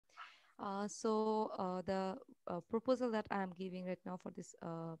The proposal that I am giving right now for this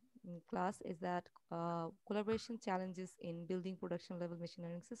class is that collaboration challenges in building production level machine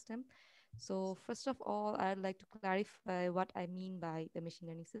learning system. So first of all, I'd like to clarify what I mean by the machine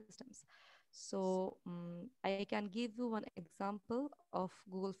learning systems. So I can give you one example of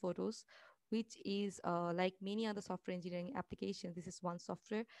Google Photos, which is like many other software engineering applications. This is one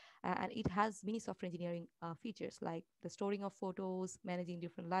software, and it has many software engineering features like the storing of photos, managing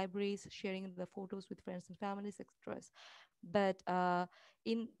different libraries, sharing the photos with friends and families, etc. But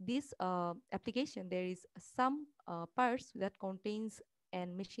in this application, there is some parts that contains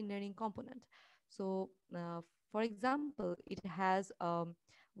an machine learning component. So, for example, it has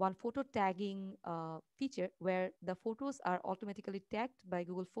one photo tagging feature where the photos are automatically tagged by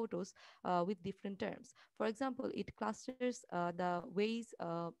Google Photos with different terms. For example, it clusters the ways,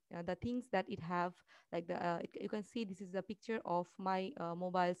 the things that it have, like you can see this is a picture of my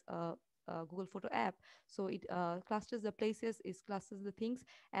mobile's Google Photo app. So it clusters the places, it clusters the things,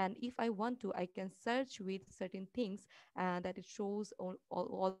 and if I want to, I can search with certain things, and that it shows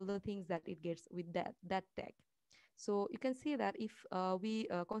all the things that it gets with that tag. So you can see that if we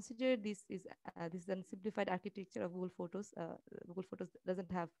consider this is a simplified architecture of Google Photos. Google Photos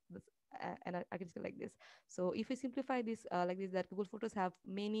doesn't have an architecture like this. So if we simplify this like this, that Google Photos have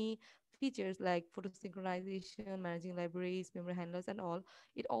many features like photo synchronization, managing libraries, memory handlers, and all.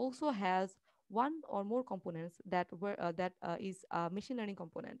 It also has one or more components that is a machine learning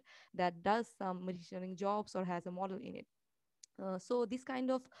component that does some machine learning jobs or has a model in it. So this kind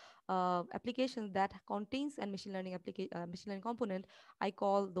of applications that contains a machine learning component, I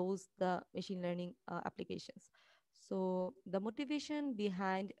call those the machine learning applications. So the motivation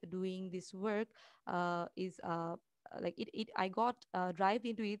behind doing this work is like I got drive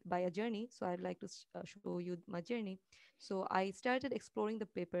into it by a journey. So I'd like to show you my journey. So I started exploring the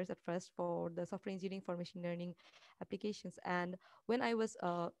papers at first for the software engineering for machine learning applications. And when I was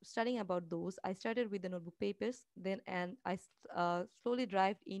studying about those, I started with the notebook papers, then and slowly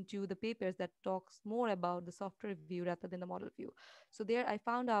dived into the papers that talks more about the software view rather than the model view. So there I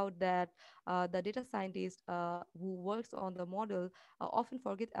found out that the data scientist who works on the model often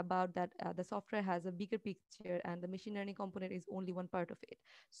forget about that the software has a bigger picture and the machine learning component is only one part of it.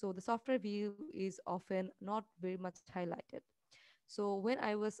 So the software view is often not very much highlighted. So when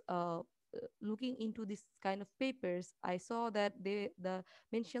I was looking into this kind of papers, I saw that the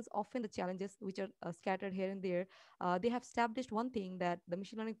mentions often the challenges which are scattered here and there. They have established one thing, that the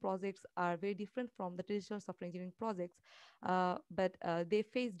machine learning projects are very different from the traditional software engineering projects, but they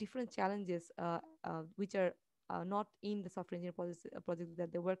face different challenges which are not in the software engineering projects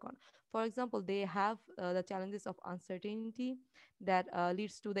that they work on. For example, they have the challenges of uncertainty that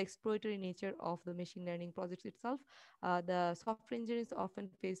leads to the exploratory nature of the machine learning projects itself. The software engineers often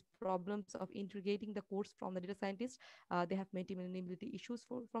face problems of integrating the codes from the data scientists. They have maintainability issues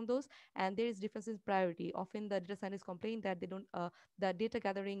from those, and there is difference in priority. Often the data scientists complain that they don't, the data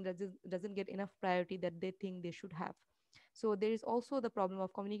gathering doesn't get enough priority that they think they should have. So there is also the problem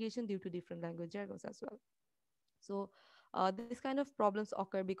of communication due to different language jargons as well. So this kind of problems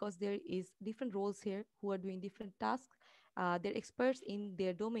occur because there is different roles here who are doing different tasks. They're experts in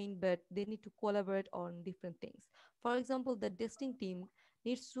their domain, but they need to collaborate on different things. For example, the testing team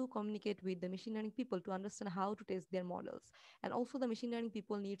needs to communicate with the machine learning people to understand how to test their models. And also the machine learning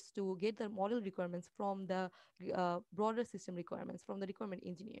people needs to get the model requirements from the broader system requirements from the requirement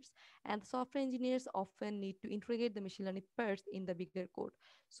engineers. And the software engineers often need to integrate the machine learning parts in the bigger code.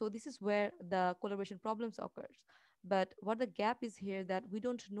 So this is where the collaboration problems occurs. But what the gap is here, that we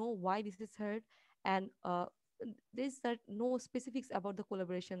don't know why this is heard, and there's that no specifics about the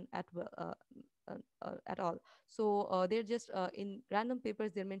collaboration at all. So they're just in random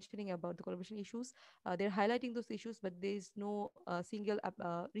papers they're mentioning about the collaboration issues. They're highlighting those issues, but there is no single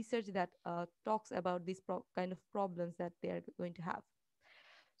research that talks about these kind of problems that they are going to have.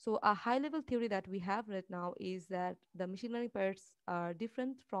 So a high level theory that we have right now is that the machine learning parts are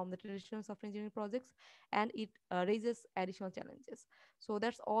different from the traditional software engineering projects, and it raises additional challenges. So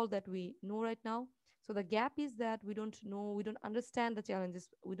that's all that we know right now. So the gap is that we don't know, we don't understand the challenges.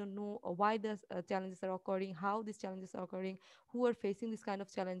 We don't know why the challenges are occurring, how these challenges are occurring, who are facing these kind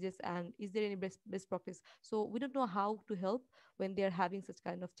of challenges, and is there any best practice. So we don't know how to help when they're having such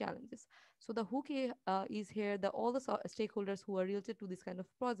kind of challenges. So the hook is here, the all the stakeholders who are related to this kind of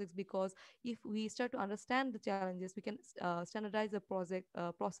projects, because if we start to understand the challenges, we can standardize the project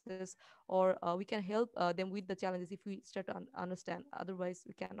process, or we can help them with the challenges if we start to understand. Otherwise,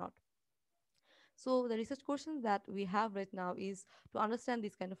 we cannot. So the research questions that we have right now is to understand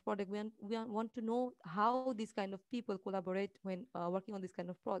this kind of product. Want to know how these kind of people collaborate when working on these kind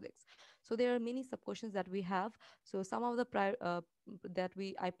of projects. So there are many sub questions that we have. So some of the that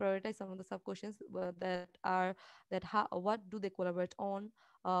we I prioritize some of the sub questions that are that what do they collaborate on,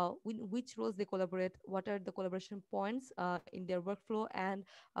 which roles they collaborate, what are the collaboration points in their workflow, and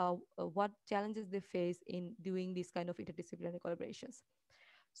what challenges they face in doing these kind of interdisciplinary collaborations.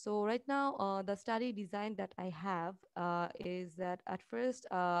 So right now, the study design that I have is that at first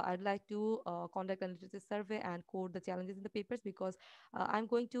I'd like to conduct a literature survey and code the challenges in the papers, because I'm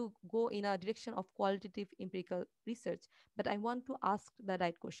going to go in a direction of qualitative empirical research, but I want to ask the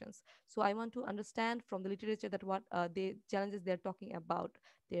right questions. So I want to understand from the literature that what the challenges they're talking about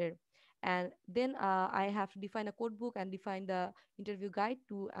there. And then I have to define a code book and define the interview guide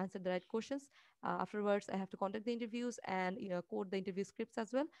to answer the right questions. Afterwards, I have to conduct the interviews and code the interview scripts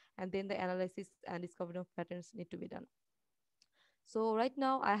as well, and then the analysis and discovery of patterns need to be done. So right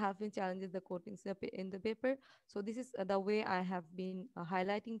now I have been challenging the coatings in the paper. So this is the way I have been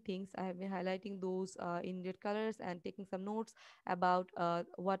highlighting things. I have been highlighting those in red colors and taking some notes about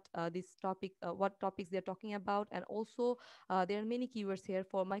what topics they're talking about. And also there are many keywords here.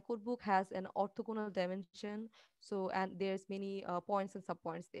 For my code book has an orthogonal dimension. So and there's many points and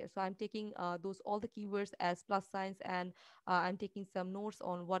subpoints there. So I'm taking those all the keywords as plus signs, and I'm taking some notes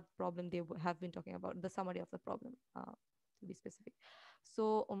on what problem they have been talking about, the summary of the problem. To be specific.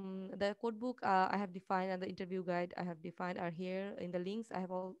 So the code book I have defined and the interview guide I have defined are here in the links. I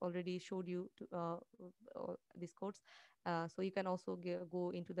have already showed you these codes. So you can also go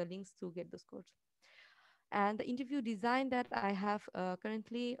into the links to get those codes. And the interview design that I have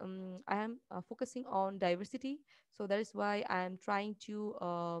currently, I am focusing on diversity. So that is why I am trying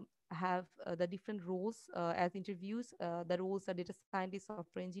to have the different roles as interviews. The roles are data scientists,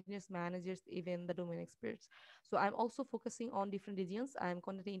 software engineers, managers, even the domain experts. So I'm also focusing on different regions. I'm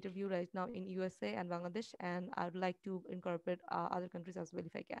conducting interview right now in USA and Bangladesh, and I would like to incorporate other countries as well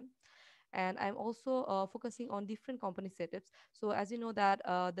if I can. And I'm also focusing on different company setups. So as you know that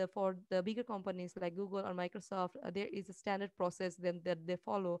the for the bigger companies like Google or Microsoft, there is a standard process then that they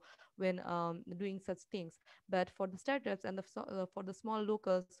follow when doing such things. But for the startups and for the small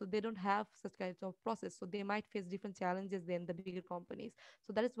locals, so they don't have such kinds of process, so they might face different challenges than the bigger companies.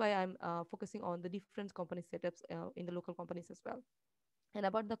 So that is why I'm focusing on the different company setups in the local companies as well. And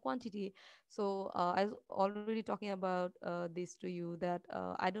about the quantity, so I was already talking about this to you that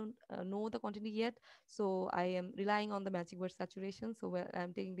I don't know the quantity yet. So I am relying on the magic word saturation. So when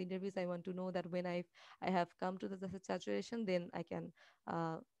I'm taking the interviews, I want to know that when I have come to the saturation, then I can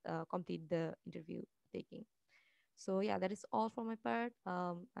complete the interview taking. So yeah, that is all for my part.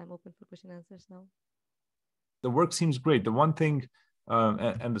 I'm open for question answers now. The work seems great. The one thing,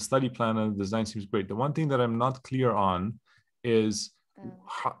 and the study plan and the design seems great. The one thing that I'm not clear on is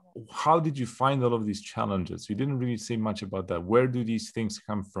how, Yeah. how did you find all of these challenges? You didn't really say much about that. Where do these things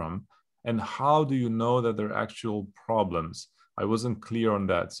come from? And how do you know that they're actual problems? I wasn't clear on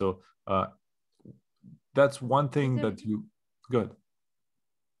that. So that's one These thing are that you, good.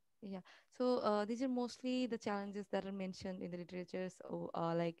 Yeah. So these are mostly the challenges that are mentioned in the literature. So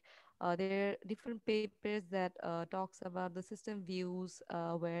there are different papers that talks about the system views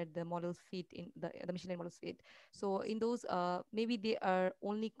where the models fit in the machine learning models fit. So in those, maybe they are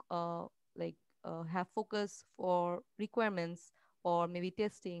only have focus for requirements or maybe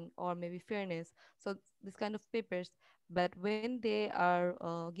testing or maybe fairness. So this kind of papers. But when they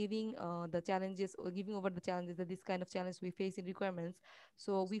are giving the challenges or giving over the challenges that this kind of challenge we face in requirements,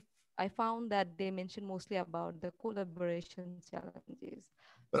 so I found that they mention mostly about the collaboration challenges.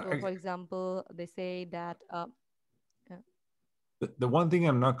 So for But example, they say that uh, the one thing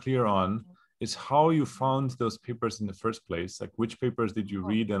I'm not clear on mhm, is how you mhm. found those papers in the first place. Like which papers did you Oh,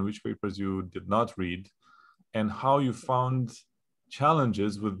 read and which papers you did not read, and how you okay, found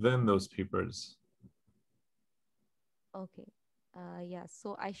challenges within those papers. okay. Yeah,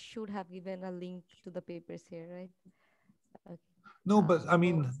 so I should have given a link to the papers here, right? Okay. No, but I So,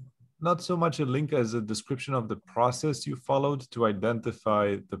 mean, not so much a link as a description of the process you followed to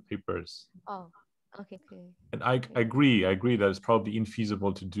identify the papers. oh, okay, And I okay. agree that it's probably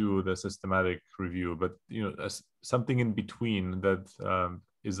infeasible to do the systematic review, but something in between that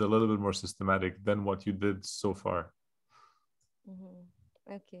is a little bit more systematic than what you did so far.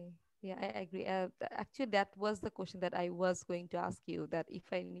 Mm-hmm. Okay. Yeah, I agree. Actually, that was the question that I was going to ask you, that if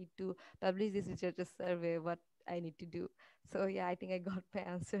I need to publish this researcher survey, what I need to do. So yeah, I think I got my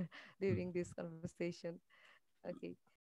answer during this conversation. Okay.